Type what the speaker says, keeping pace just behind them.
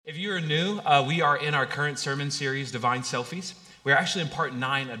If you are new, we are in our current sermon series, Divine Selfies. We're actually in part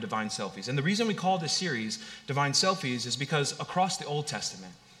 9 of Divine Selfies. And the reason we call this series Divine Selfies is because across the Old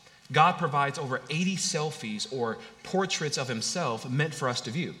Testament, God provides over 80 selfies or portraits of himself meant for us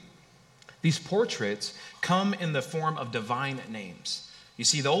to view. These portraits come in the form of divine names. You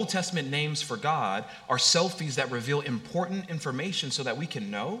see, the Old Testament names for God are selfies that reveal important information so that we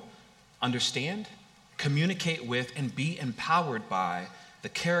can know, understand, communicate with, and be empowered by the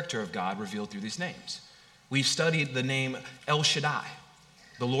character of God revealed through these names. We've studied the name El Shaddai,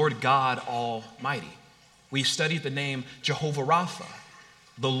 the Lord God Almighty. We've studied the name Jehovah Rapha,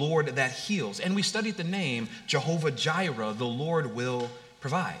 the Lord that heals. And we studied the name Jehovah Jireh, the Lord will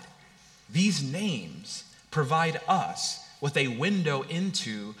provide. These names provide us with a window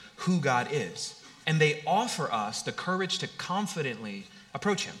into who God is, and they offer us the courage to confidently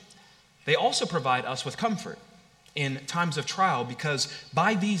approach him. They also provide us with comfort in times of trial, because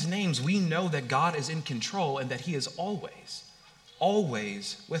by these names we know that God is in control and that he is always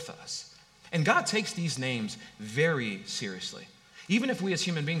with us. And God takes these names very seriously, even if we as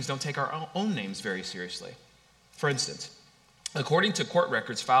human beings don't take our own names very seriously. For instance, according to court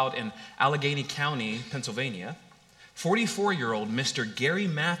records filed in Allegheny County, Pennsylvania, 44-year-old Mr. Gary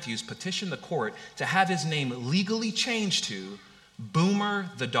Matthews petitioned the court to have his name legally changed to Boomer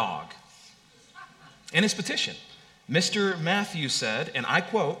the Dog. In his petition, Mr. Matthews said, and I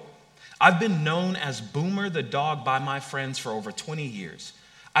quote, "I've been known as Boomer the Dog by my friends for over 20 years.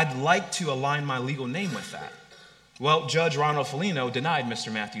 I'd like to align my legal name with that." Well, Judge Ronald Felino denied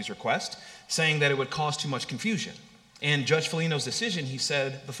Mr. Matthews' request, saying that it would cause too much confusion. In Judge Felino's decision, he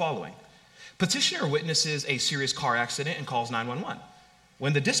said the following: "Petitioner witnesses a serious car accident and calls 911.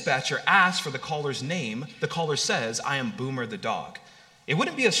 When the dispatcher asks for the caller's name, the caller says, 'I am Boomer the Dog.' It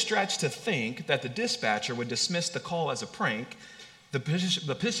wouldn't be a stretch to think that the dispatcher would dismiss the call as a prank. The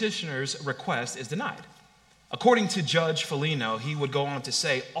petitioner's request is denied." According to Judge Felino, he would go on to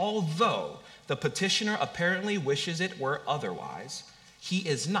say, although the petitioner apparently wishes it were otherwise, he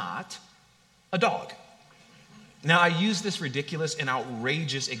is not a dog. Now, I use this ridiculous and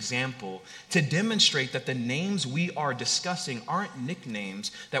outrageous example to demonstrate that the names we are discussing aren't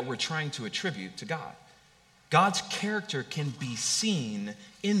nicknames that we're trying to attribute to God. God's character can be seen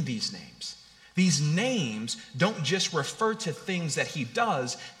in these names. These names don't just refer to things that he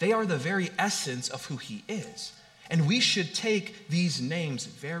does, they are the very essence of who he is. And we should take these names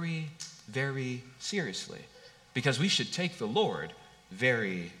very, very seriously, because we should take the Lord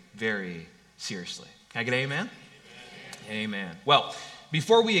very, very seriously. Can I get an amen? Amen. Well,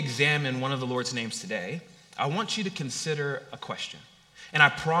 before we examine one of the Lord's names today, I want you to consider a question. And I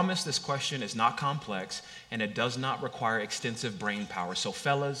promise this question is not complex and it does not require extensive brain power. So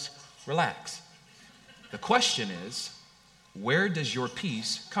fellas, relax. The question is, where does your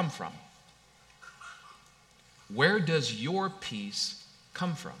peace come from? Where does your peace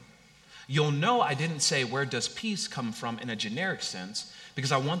come from? You'll know I didn't say where does peace come from in a generic sense,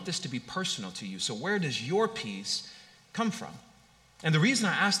 because I want this to be personal to you. So where does your peace come from? And the reason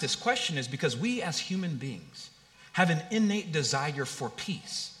I ask this question is because we as human beings have an innate desire for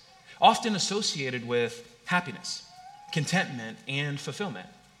peace, often associated with happiness, contentment, and fulfillment.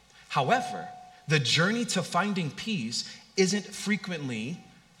 However, the journey to finding peace isn't frequently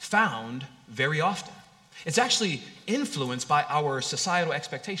found very often. It's actually influenced by our societal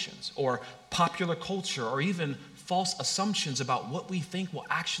expectations or popular culture or even false assumptions about what we think will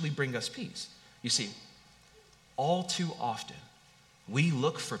actually bring us peace. You see, all too often, we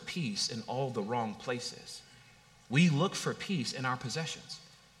look for peace in all the wrong places. We look for peace in our possessions.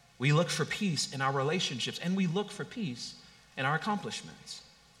 We look for peace in our relationships, and we look for peace in our accomplishments.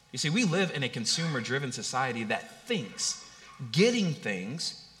 You see, we live in a consumer-driven society that thinks getting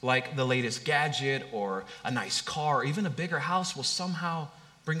things like the latest gadget or a nice car or even a bigger house will somehow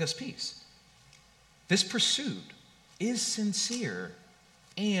bring us peace. This pursuit is sincere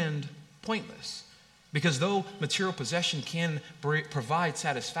and pointless, because though material possession can provide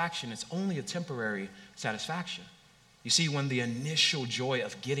satisfaction, it's only a temporary satisfaction. You see, when the initial joy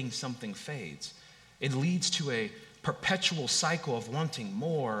of getting something fades, it leads to a perpetual cycle of wanting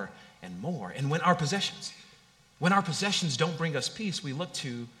more and more. And when our possessions don't bring us peace, we look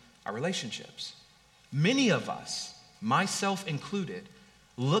to our relationships. Many of us, myself included,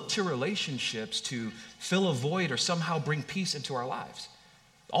 look to relationships to fill a void or somehow bring peace into our lives.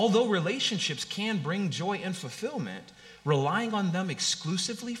 Although relationships can bring joy and fulfillment, relying on them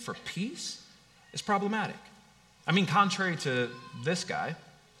exclusively for peace is problematic. I mean, contrary to this guy,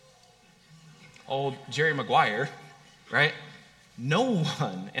 old Jerry Maguire, right? No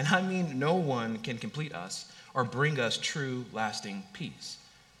one, and I mean no one, can complete us or bring us true, lasting peace.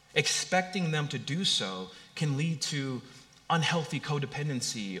 Expecting them to do so can lead to unhealthy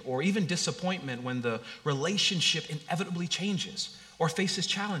codependency or even disappointment when the relationship inevitably changes or faces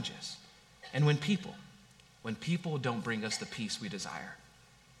challenges. And when people don't bring us the peace we desire,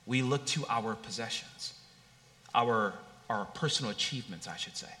 we look to our possessions, our personal achievements, I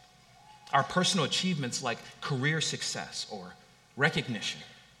should say. Our personal achievements like career success or recognition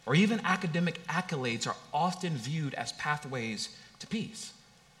or even academic accolades are often viewed as pathways to peace.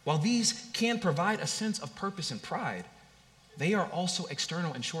 While these can provide a sense of purpose and pride, they are also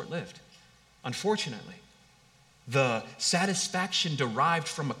external and short-lived. Unfortunately, the satisfaction derived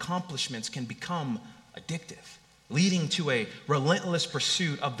from accomplishments can become addictive, leading to a relentless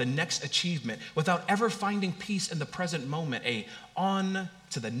pursuit of the next achievement without ever finding peace in the present moment, a on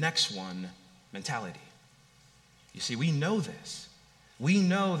to the next one mentality. You see, we know this. We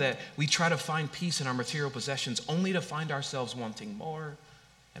know that we try to find peace in our material possessions only to find ourselves wanting more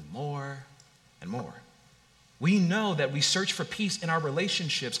and more and more. We know that we search for peace in our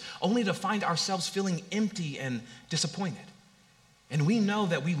relationships only to find ourselves feeling empty and disappointed. And we know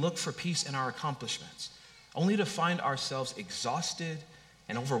that we look for peace in our accomplishments only to find ourselves exhausted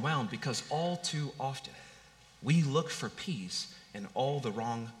and overwhelmed because all too often we look for peace in all the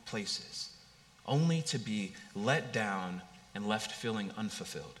wrong places only to be let down and left feeling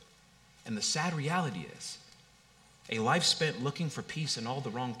unfulfilled. And the sad reality is, a life spent looking for peace in all the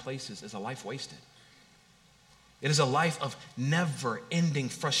wrong places is a life wasted. It is a life of never-ending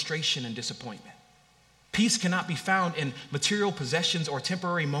frustration and disappointment. Peace cannot be found in material possessions or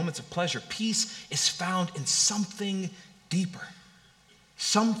temporary moments of pleasure. Peace is found in something deeper,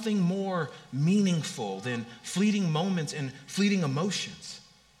 something more meaningful than fleeting moments and fleeting emotions,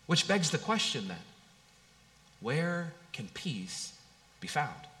 which begs the question then, where can peace be found?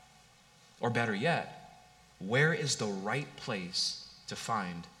 Or better yet, where is the right place to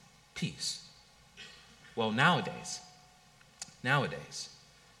find peace? Well, nowadays,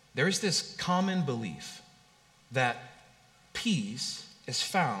 there is this common belief that peace is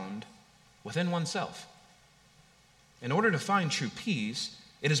found within oneself. In order to find true peace,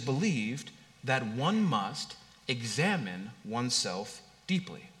 it is believed that one must examine oneself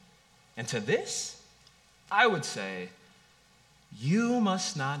deeply. And to this, I would say, you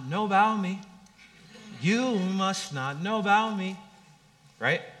must not know about me. You must not know about me,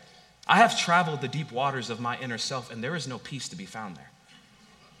 right? I have traveled the deep waters of my inner self, and there is no peace to be found there.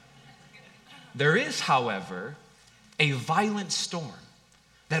 There is, however, a violent storm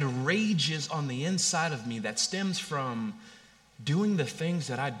that rages on the inside of me that stems from doing the things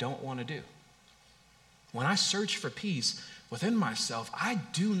that I don't want to do. When I search for peace within myself, I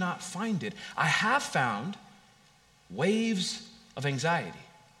do not find it. I have found waves of anxiety.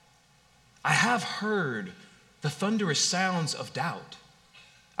 I have heard the thunderous sounds of doubt.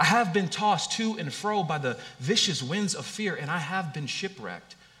 I have been tossed to and fro by the vicious winds of fear, and I have been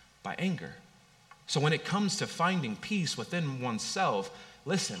shipwrecked by anger. So when it comes to finding peace within oneself,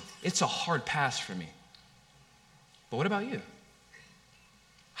 listen, it's a hard pass for me. But what about you?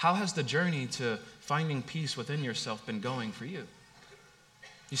 How has the journey to finding peace within yourself been going for you?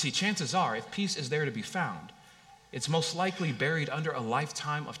 You see, chances are, if peace is there to be found, it's most likely buried under a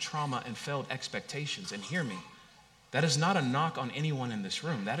lifetime of trauma and failed expectations. And hear me, that is not a knock on anyone in this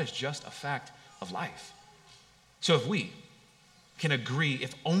room. That is just a fact of life. So if we can agree,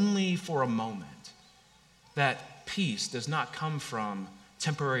 if only for a moment, that peace does not come from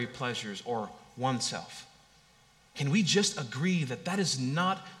temporary pleasures or oneself, can we just agree that that is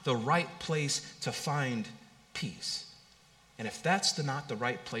not the right place to find peace? And if that's not the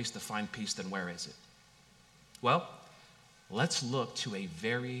right place to find peace, then where is it? Well, let's look to a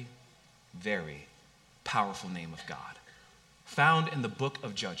very, very powerful name of God, found in the book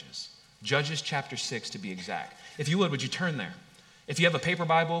of Judges. Judges chapter 6 to be exact. If you would you turn there? If you have a paper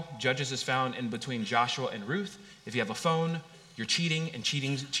Bible, Judges is found in between Joshua and Ruth. If you have a phone, you're cheating, and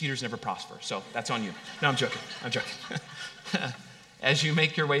cheaters never prosper. So that's on you. No, I'm joking. As you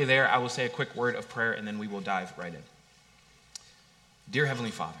make your way there, I will say a quick word of prayer, and then we will dive right in. Dear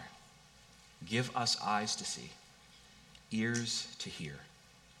Heavenly Father, give us eyes to see, ears to hear,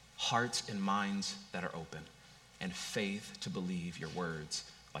 hearts and minds that are open, and faith to believe your words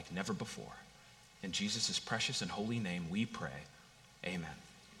like never before. In Jesus' precious and holy name we pray. Amen.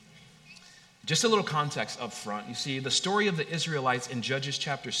 Just a little context up front. You see, the story of the Israelites in Judges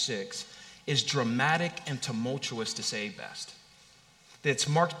chapter 6 is dramatic and tumultuous to say best. It's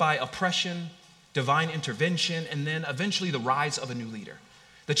marked by oppression, divine intervention, and then eventually the rise of a new leader.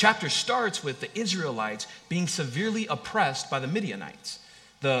 The chapter starts with the Israelites being severely oppressed by the Midianites.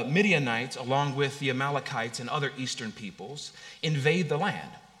 The Midianites, along with the Amalekites and other eastern peoples, invade the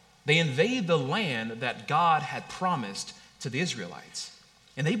land. They invade the land that God had promised to the Israelites.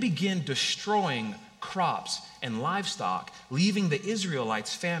 And they begin destroying crops and livestock, leaving the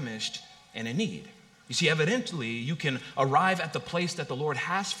Israelites famished and in need. You see, evidently, you can arrive at the place that the Lord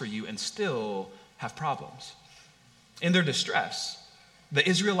has for you and still have problems. In their distress, the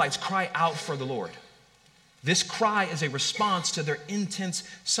Israelites cry out for the Lord. This cry is a response to their intense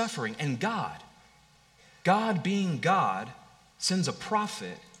suffering. And God being God, sends a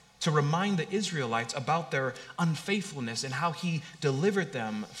prophet to remind the Israelites about their unfaithfulness and how he delivered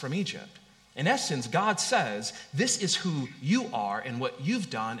them from Egypt. In essence, God says, this is who you are and what you've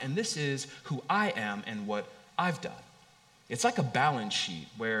done, and this is who I am and what I've done. It's like a balance sheet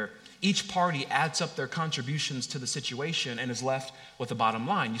where each party adds up their contributions to the situation and is left with the bottom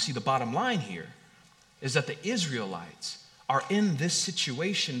line. You see, the bottom line here is that the Israelites are in this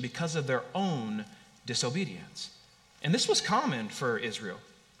situation because of their own disobedience. And this was common for Israel.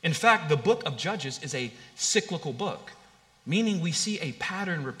 In fact, the book of Judges is a cyclical book, meaning we see a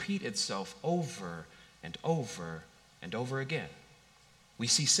pattern repeat itself over and over and over again. We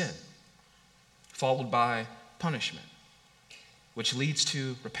see sin, followed by punishment, which leads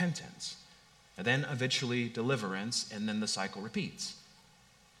to repentance, and then eventually deliverance, and then the cycle repeats.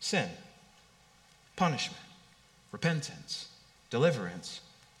 Sin, punishment, repentance, deliverance,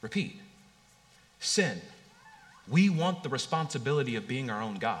 repeat. Sin. We want the responsibility of being our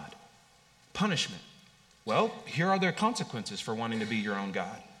own God. Punishment. Well, here are their consequences for wanting to be your own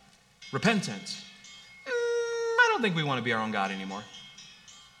God. Repentance. I don't think we want to be our own God anymore.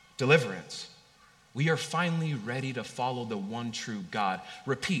 Deliverance. We are finally ready to follow the one true God.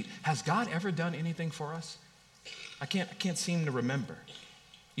 Repeat. Has God ever done anything for us? I can't seem to remember.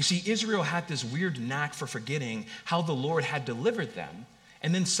 You see, Israel had this weird knack for forgetting how the Lord had delivered them,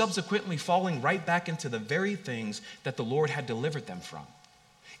 and then subsequently falling right back into the very things that the Lord had delivered them from.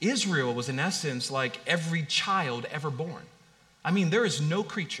 Israel was in essence like every child ever born. I mean, there is no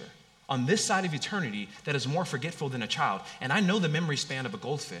creature on this side of eternity that is more forgetful than a child. And I know the memory span of a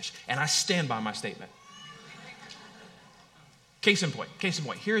goldfish, and I stand by my statement. Case in point.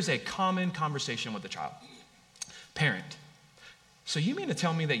 Here's a common conversation with a child. Parent, so you mean to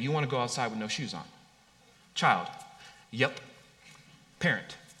tell me that you want to go outside with no shoes on? Child, yep.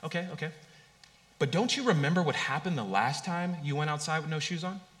 Parent, okay. But don't you remember what happened the last time you went outside with no shoes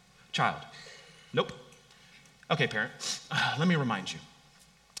on? Child, nope. Okay, parent, let me remind you.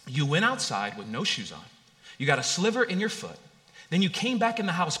 You went outside with no shoes on. You got a sliver in your foot. Then you came back in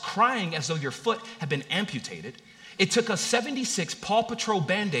the house crying as though your foot had been amputated. It took us 76 Paw Patrol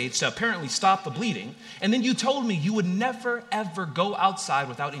Band-Aids to apparently stop the bleeding. And then you told me you would never, ever go outside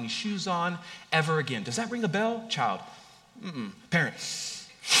without any shoes on ever again. Does that ring a bell? Child, Parent,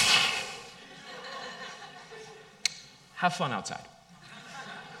 have fun outside,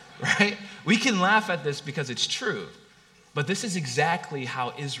 right? We can laugh at this because it's true, but this is exactly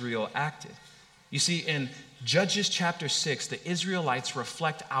how Israel acted. You see, in Judges chapter 6, the Israelites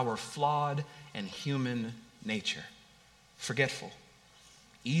reflect our flawed and human nature. Forgetful,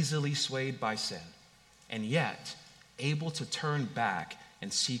 easily swayed by sin, and yet able to turn back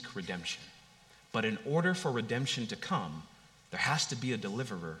and seek redemption. But in order for redemption to come, there has to be a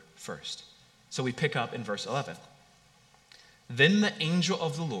deliverer first. So we pick up in verse 11. Then the angel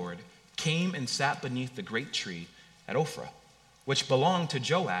of the Lord came and sat beneath the great tree at Ophrah, which belonged to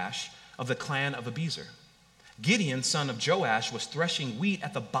Joash of the clan of Abiezer. Gideon, son of Joash, was threshing wheat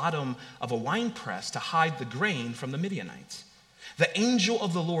at the bottom of a winepress to hide the grain from the Midianites. The angel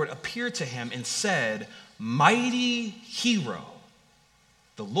of the Lord appeared to him and said, "Mighty hero,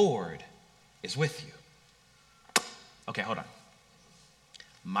 the Lord is with you." Okay, hold on.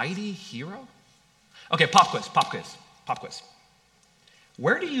 Mighty hero? Okay, pop quiz.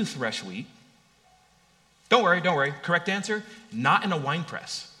 Where do you thresh wheat? Don't worry. Correct answer, not in a wine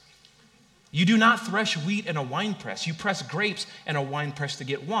press. You do not thresh wheat in a wine press. You press grapes in a wine press to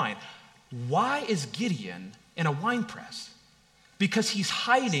get wine. Why is Gideon in a wine press? Because he's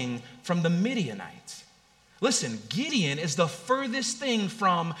hiding from the Midianites. Listen, Gideon is the furthest thing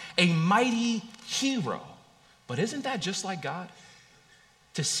from a mighty hero. But isn't that just like God?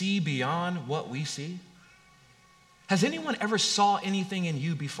 To see beyond what we see? Has anyone ever saw anything in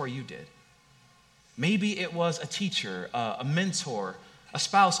you before you did? Maybe it was a teacher, a mentor, a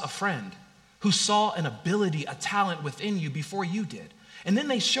spouse, a friend who saw an ability, a talent within you before you did. And then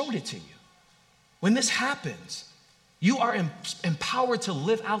they showed it to you. When this happens, you are empowered to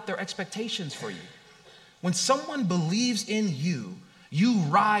live out their expectations for you. When someone believes in you, you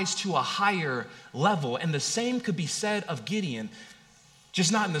rise to a higher level. And the same could be said of Gideon,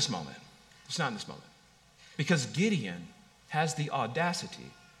 just not in this moment. Because Gideon has the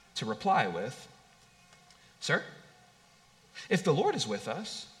audacity to reply with, "Sir, if the Lord is with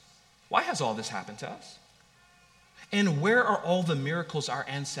us, why has all this happened to us? And where are all the miracles our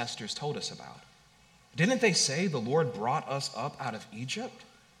ancestors told us about? Didn't they say the Lord brought us up out of Egypt?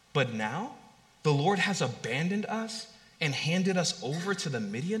 But now the Lord has abandoned us and handed us over to the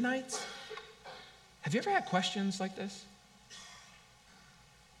Midianites?" Have you ever had questions like this?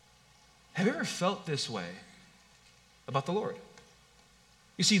 Have you ever felt this way about the Lord?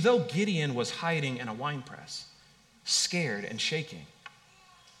 You see, though Gideon was hiding in a winepress, scared and shaking,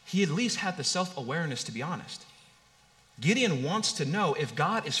 he at least had the self-awareness to be honest. Gideon wants to know, if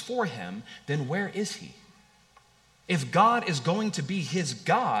God is for him, then where is he? If God is going to be his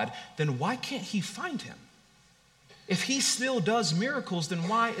God, then why can't he find him? If he still does miracles, then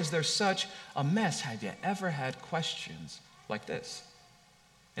why is there such a mess? Have you ever had questions like this?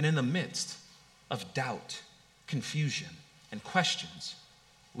 And in the midst of doubt, confusion, and questions,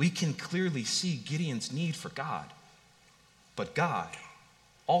 we can clearly see Gideon's need for God. But God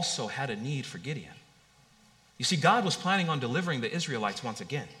also had a need for Gideon. You see, God was planning on delivering the Israelites once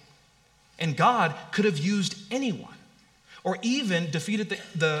again. And God could have used anyone, or even defeated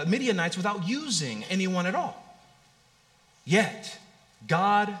the Midianites without using anyone at all. Yet,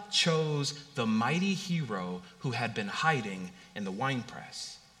 God chose the mighty hero who had been hiding in the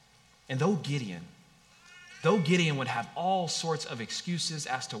winepress. And though Gideon would have all sorts of excuses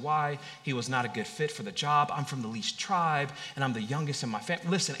as to why he was not a good fit for the job. I'm from the least tribe, and I'm the youngest in my family.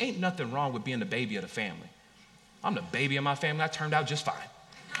 Listen, ain't nothing wrong with being the baby of the family. I'm the baby of my family. I turned out just fine.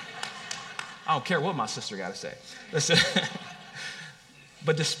 I don't care what my sister got to say. Listen,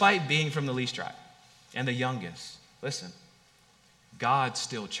 but despite being from the least tribe and the youngest, listen, God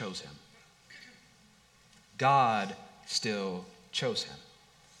still chose him. God still chose him.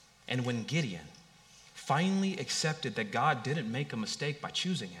 And when Gideon finally accepted that God didn't make a mistake by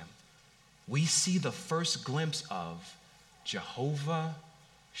choosing him, we see the first glimpse of Jehovah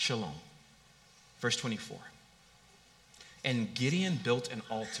Shalom. Verse 24. And Gideon built an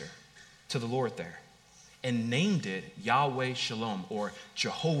altar to the Lord there and named it Yahweh Shalom, or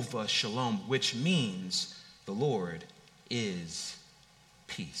Jehovah Shalom, which means the Lord is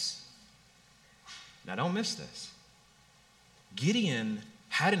peace. Now don't miss this. Gideon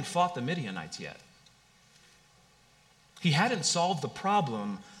hadn't fought the Midianites yet. He hadn't solved the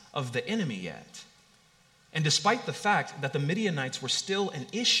problem of the enemy yet. And despite the fact that the Midianites were still an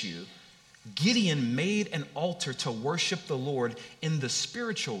issue, Gideon made an altar to worship the Lord in the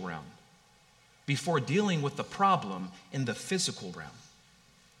spiritual realm before dealing with the problem in the physical realm.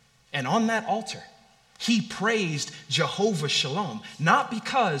 And on that altar, he praised Jehovah Shalom, not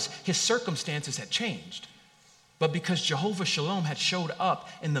because his circumstances had changed, but because Jehovah Shalom had showed up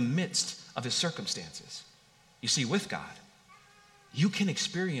in the midst of his circumstances. You see, with God, you can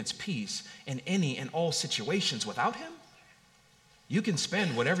experience peace in any and all situations. Without him, you can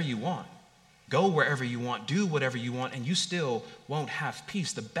spend whatever you want, go wherever you want, do whatever you want, and you still won't have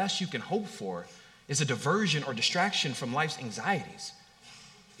peace. The best you can hope for is a diversion or distraction from life's anxieties.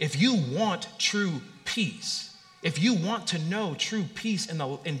 If you want true peace, if you want to know true peace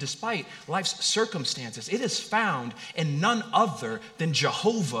in despite life's circumstances, it is found in none other than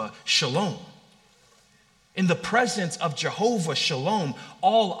Jehovah Shalom. In the presence of Jehovah Shalom,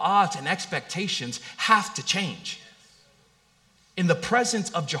 all odds and expectations have to change. In the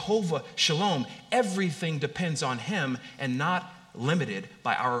presence of Jehovah Shalom, everything depends on him and not limited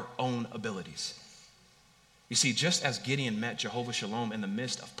by our own abilities. You see, just as Gideon met Jehovah Shalom in the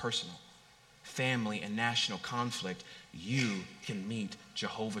midst of personal, family, and national conflict, you can meet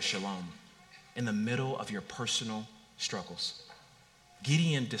Jehovah Shalom in the middle of your personal struggles.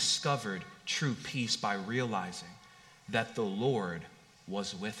 Gideon discovered true peace by realizing that the Lord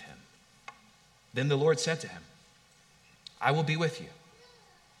was with him. Then the Lord said to him, I will be with you.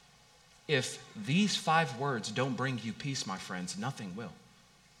 If these 5 words don't bring you peace, my friends, nothing will.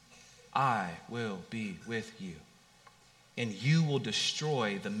 I will be with you, and you will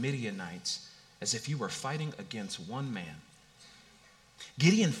destroy the Midianites as if you were fighting against one man.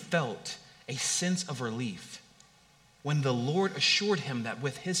 Gideon felt a sense of relief when the Lord assured him that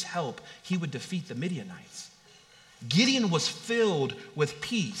with his help, he would defeat the Midianites. Gideon was filled with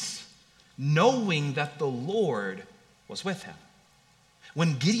peace, knowing that the Lord was with him.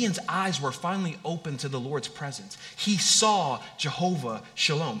 When Gideon's eyes were finally opened to the Lord's presence, he saw Jehovah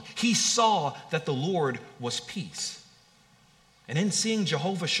Shalom. He saw that the Lord was peace. And in seeing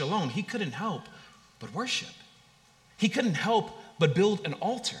Jehovah Shalom, he couldn't help but worship. He couldn't help but build an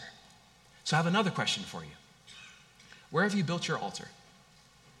altar. So I have another question for you. Where have you built your altar?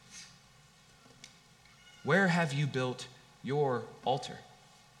 Where have you built your altar?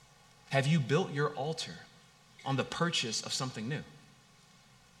 Have you built your altar on the purchase of something new?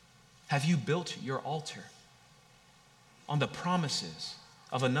 Have you built your altar on the promises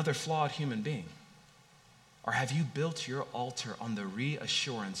of another flawed human being? Or have you built your altar on the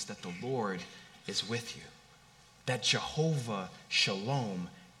reassurance that the Lord is with you, that Jehovah Shalom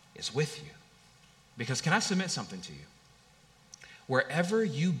is with you? Because can I submit something to you? Wherever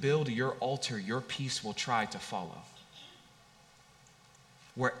you build your altar, your peace will try to follow.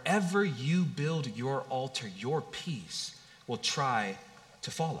 Wherever you build your altar, your peace will try to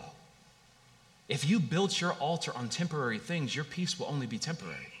follow. If you built your altar on temporary things, your peace will only be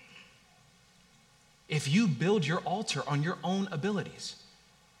temporary. If you build your altar on your own abilities,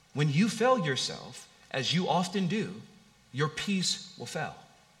 when you fail yourself, as you often do, your peace will fail.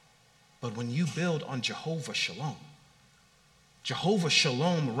 But when you build on Jehovah Shalom, Jehovah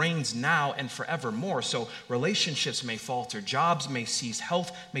Shalom reigns now and forevermore. So relationships may falter, jobs may cease,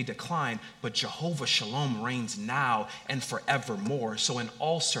 health may decline, but Jehovah Shalom reigns now and forevermore. So in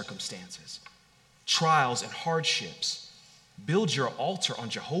all circumstances, trials and hardships, build your altar on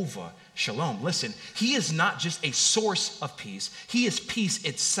Jehovah Shalom. Listen, he is not just a source of peace, he is peace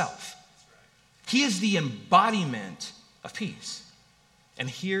itself. He is the embodiment of peace. And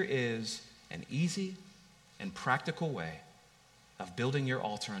here is an easy and practical way of building your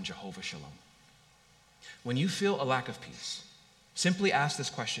altar on Jehovah Shalom. When you feel a lack of peace, simply ask this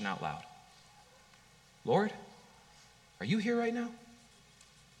question out loud. Lord, are you here right now?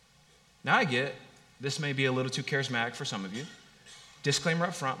 Now I get this may be a little too charismatic for some of you. Disclaimer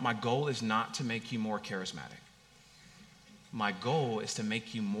up front, my goal is not to make you more charismatic. My goal is to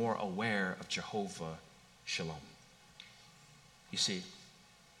make you more aware of Jehovah Shalom. You see,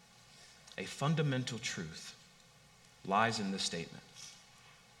 a fundamental truth lies in this statement.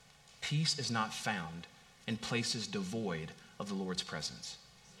 Peace is not found in places devoid of the Lord's presence.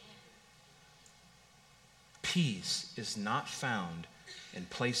 Peace is not found in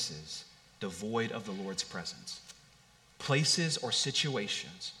places devoid of the Lord's presence. Places or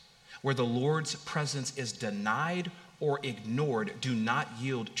situations where the Lord's presence is denied or ignored do not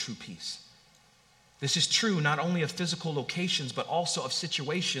yield true peace. This is true not only of physical locations, but also of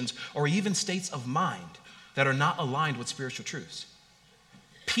situations or even states of mind that are not aligned with spiritual truths.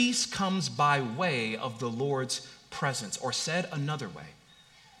 Peace comes by way of the Lord's presence, or said another way,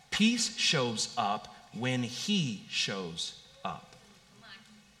 peace shows up when he shows up.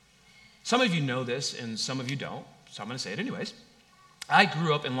 Some of you know this and some of you don't, so I'm going to say it anyways. I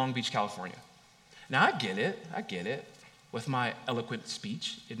grew up in Long Beach, California. Now I get it. With my eloquent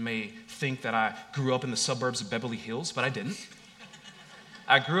speech, it may think that I grew up in the suburbs of Beverly Hills, but I didn't.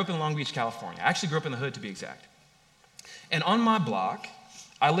 I grew up in Long Beach, California. I actually grew up in the hood, to be exact. And on my block,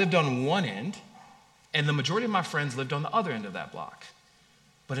 I lived on one end, and the majority of my friends lived on the other end of that block.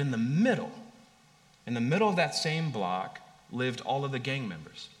 But in the middle of that same block, lived all of the gang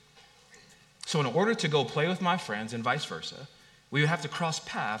members. So in order to go play with my friends and vice versa, we would have to cross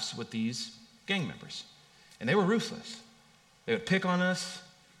paths with these gang members. And they were ruthless. They would pick on us,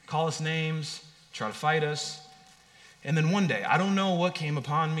 call us names, try to fight us. And then one day, I don't know what came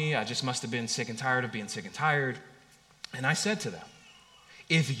upon me. I just must have been sick and tired of being sick and tired. And I said to them,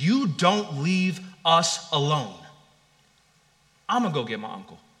 if you don't leave us alone, I'm going to go get my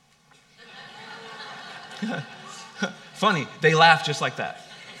uncle. Funny, they laughed just like that.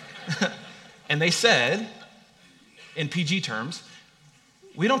 And they said, in PG terms,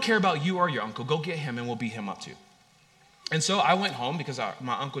 we don't care about you or your uncle. Go get him and we'll beat him up too. And so I went home because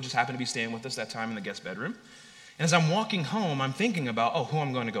my uncle just happened to be staying with us that time in the guest bedroom. And as I'm walking home, I'm thinking about, who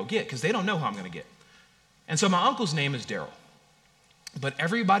I'm going to go get, because they don't know who I'm going to get. And so my uncle's name is Daryl. But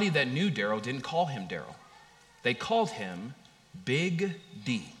everybody that knew Daryl didn't call him Daryl. They called him Big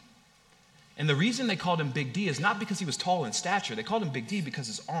D. And the reason they called him Big D is not because he was tall in stature. They called him Big D because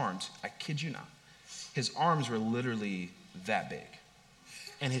his arms, I kid you not, his arms were literally that big.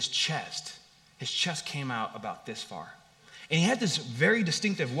 And his chest came out about this far. And he had this very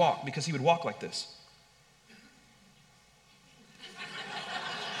distinctive walk because he would walk like this.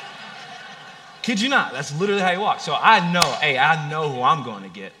 Kid you not, that's literally how he walked. So I know who I'm going to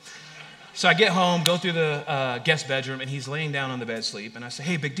get. So I get home, go through the guest bedroom, and he's laying down on the bed asleep. And I say,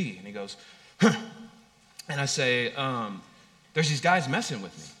 hey, Big D. And he goes, huh. And I say, there's these guys messing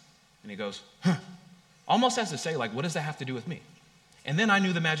with me. And he goes, huh. Almost as to say, like, what does that have to do with me? And then I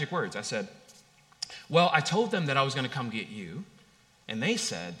knew the magic words. I said, well, I told them that I was going to come get you. And they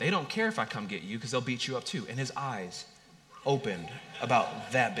said, they don't care if I come get you because they'll beat you up too. And his eyes opened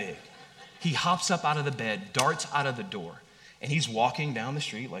about that big. He hops up out of the bed, darts out of the door, and he's walking down the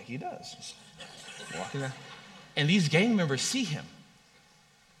street like he does. Just walking down. And these gang members see him.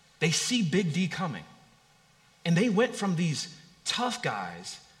 They see Big D coming. And they went from these tough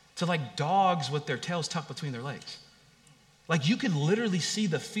guys to like dogs with their tails tucked between their legs. Like you could literally see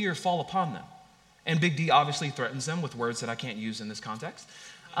the fear fall upon them. And Big D obviously threatens them with words that I can't use in this context.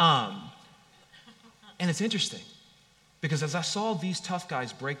 And it's interesting because as I saw these tough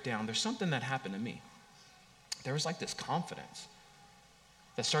guys break down, there's something that happened to me. There was like this confidence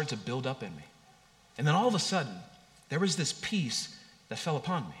that started to build up in me. And then all of a sudden, there was this peace that fell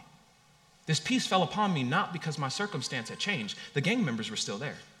upon me. This peace fell upon me not because my circumstance had changed. The gang members were still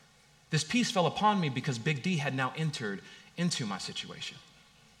there. This peace fell upon me because Big D had now entered into my situation.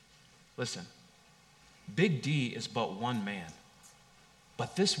 Listen, Big D is but one man,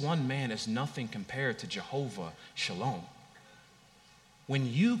 but this one man is nothing compared to Jehovah Shalom.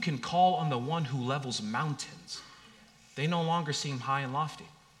 When you can call on the one who levels mountains, they no longer seem high and lofty.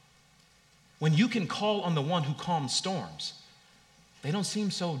 When you can call on the one who calms storms, they don't seem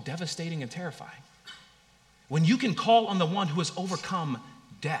so devastating and terrifying. When you can call on the one who has overcome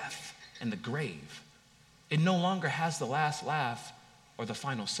death and the grave, it no longer has the last laugh or the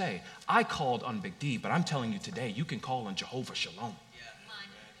final say. I called on Big D, but I'm telling you today, you can call on Jehovah Shalom.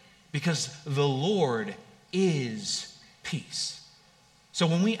 Because the Lord is peace. So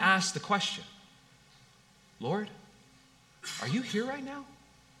when we ask the question, Lord, are you here right now?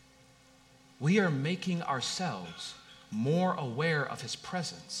 We are making ourselves more aware of his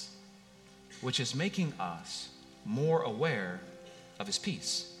presence, which is making us more aware of his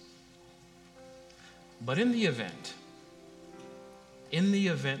peace. But in the event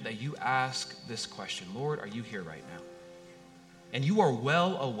that you ask this question, Lord, are you here right now? And you are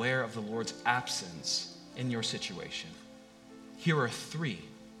well aware of the Lord's absence in your situation, here are three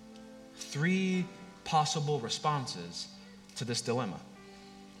possible responses to this dilemma.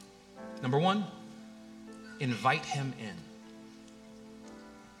 Number one, invite him in.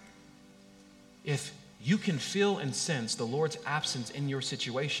 If you can feel and sense the Lord's absence in your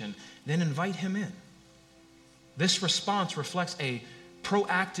situation, then invite him in. This response reflects a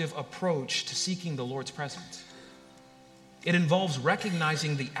proactive approach to seeking the Lord's presence. It involves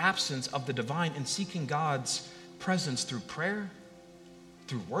recognizing the absence of the divine and seeking God's presence through prayer,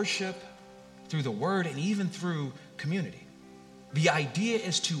 through worship, through the word, and even through community. The idea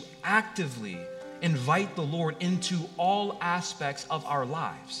is to actively invite the Lord into all aspects of our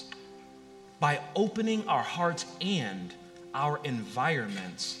lives by opening our hearts and our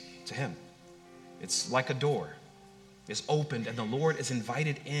environments to him. It's like a door is opened and the Lord is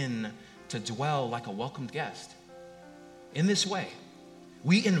invited in to dwell like a welcomed guest. In this way,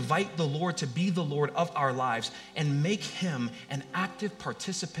 we invite the Lord to be the Lord of our lives and make him an active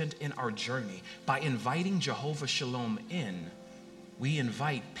participant in our journey. By inviting Jehovah Shalom in, we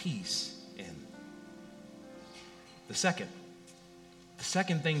invite peace in. The second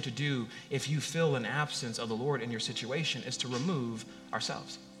thing to do if you feel an absence of the Lord in your situation is to remove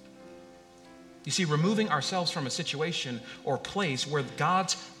ourselves. You see, removing ourselves from a situation or place where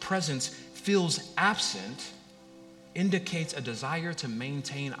God's presence feels absent indicates a desire to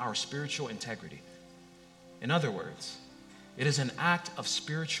maintain our spiritual integrity. In other words, it is an act of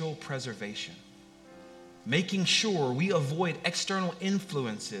spiritual preservation, making sure we avoid external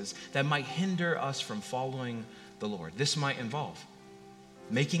influences that might hinder us from following the Lord. This might involve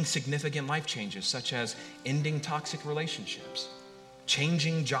making significant life changes, such as ending toxic relationships,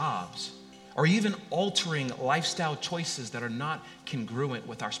 changing jobs, or even altering lifestyle choices that are not congruent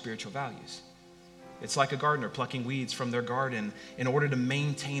with our spiritual values. It's like a gardener plucking weeds from their garden in order to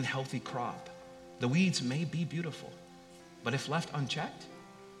maintain healthy crop. The weeds may be beautiful, but if left unchecked,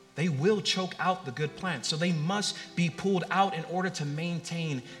 they will choke out the good plants. So they must be pulled out in order to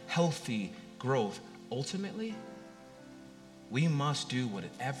maintain healthy growth. Ultimately, we must do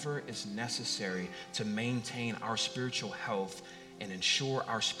whatever is necessary to maintain our spiritual health and ensure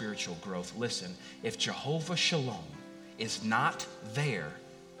our spiritual growth. Listen, if Jehovah Shalom is not there,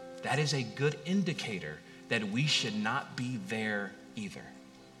 that is a good indicator that we should not be there either.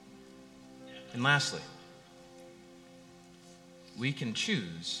 And lastly, we can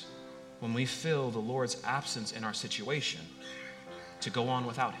choose when we feel the Lord's absence in our situation to go on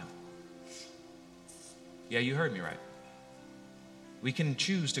without him. Yeah, you heard me right. We can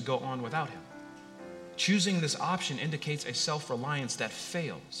choose to go on without him. Choosing this option indicates a self-reliance that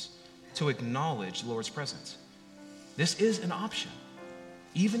fails to acknowledge the Lord's presence. This is an option,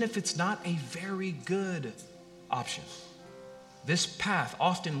 even if it's not a very good option. This path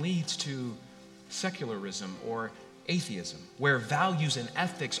often leads to secularism or atheism, where values and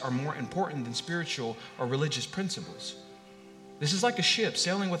ethics are more important than spiritual or religious principles. This is like a ship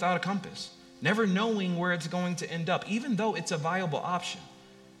sailing without a compass, never knowing where it's going to end up, even though it's a viable option.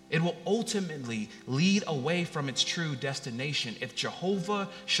 It will ultimately lead away from its true destination. If Jehovah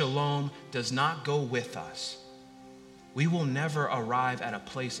Shalom does not go with us, we will never arrive at a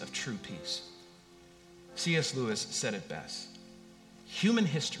place of true peace. C.S. Lewis said it best. Human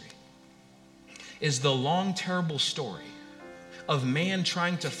history is the long, terrible story of man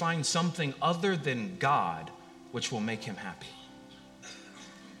trying to find something other than God which will make him happy.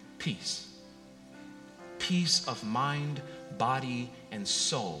 Peace. Peace of mind, body, and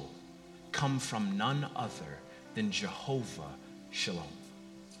soul come from none other than Jehovah Shalom.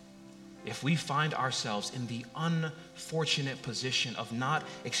 If we find ourselves in the unfortunate position of not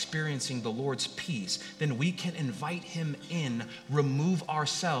experiencing the Lord's peace, then we can invite him in, remove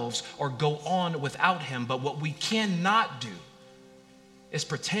ourselves, or go on without him. But what we cannot do is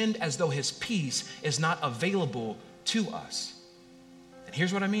pretend as though his peace is not available to us. And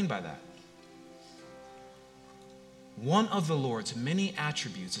here's what I mean by that. One of the Lord's many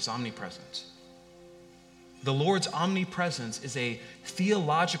attributes is omnipresence. The Lord's omnipresence is a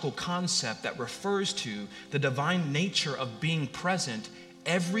theological concept that refers to the divine nature of being present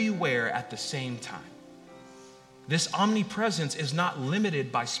everywhere at the same time. This omnipresence is not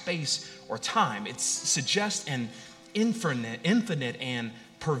limited by space or time. It suggests an infinite and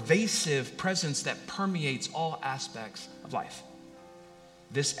pervasive presence that permeates all aspects of life.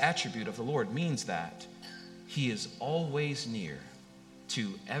 This attribute of the Lord means that he is always near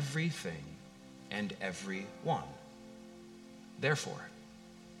to everything and everyone. Therefore,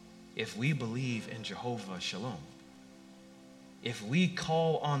 if we believe in Jehovah Shalom, if we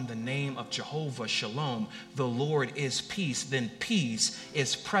call on the name of Jehovah Shalom, the Lord is peace, then peace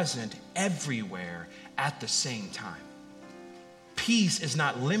is present everywhere at the same time. Peace is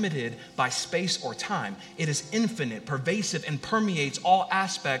not limited by space or time. It is infinite, pervasive, and permeates all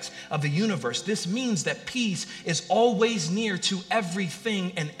aspects of the universe. This means that peace is always near to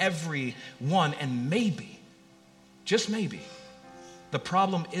everything and everyone. And maybe, just maybe, the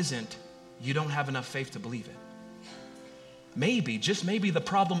problem isn't you don't have enough faith to believe it. Maybe, just maybe, the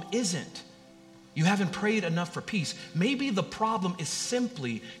problem isn't you haven't prayed enough for peace. Maybe the problem is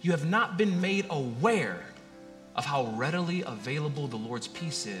simply you have not been made aware of how readily available the Lord's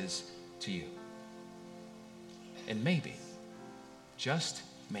peace is to you. And maybe, just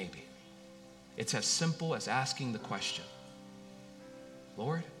maybe, it's as simple as asking the question,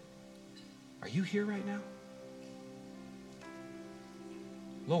 Lord, are you here right now?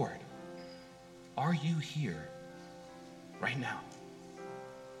 Lord, are you here right now?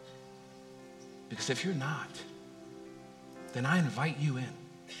 Because if you're not, then I invite you in.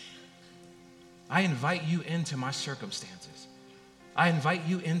 I invite you into my circumstances. I invite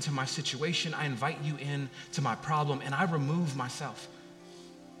you into my situation. I invite you into my problem, and I remove myself.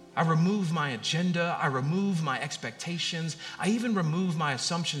 I remove my agenda. I remove my expectations. I even remove my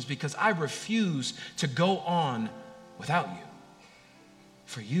assumptions because I refuse to go on without you.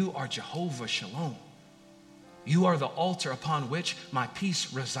 For you are Jehovah Shalom. You are the altar upon which my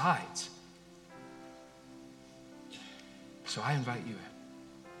peace resides. So I invite you in.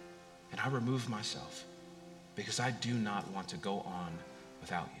 And I remove myself because I do not want to go on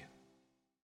without you.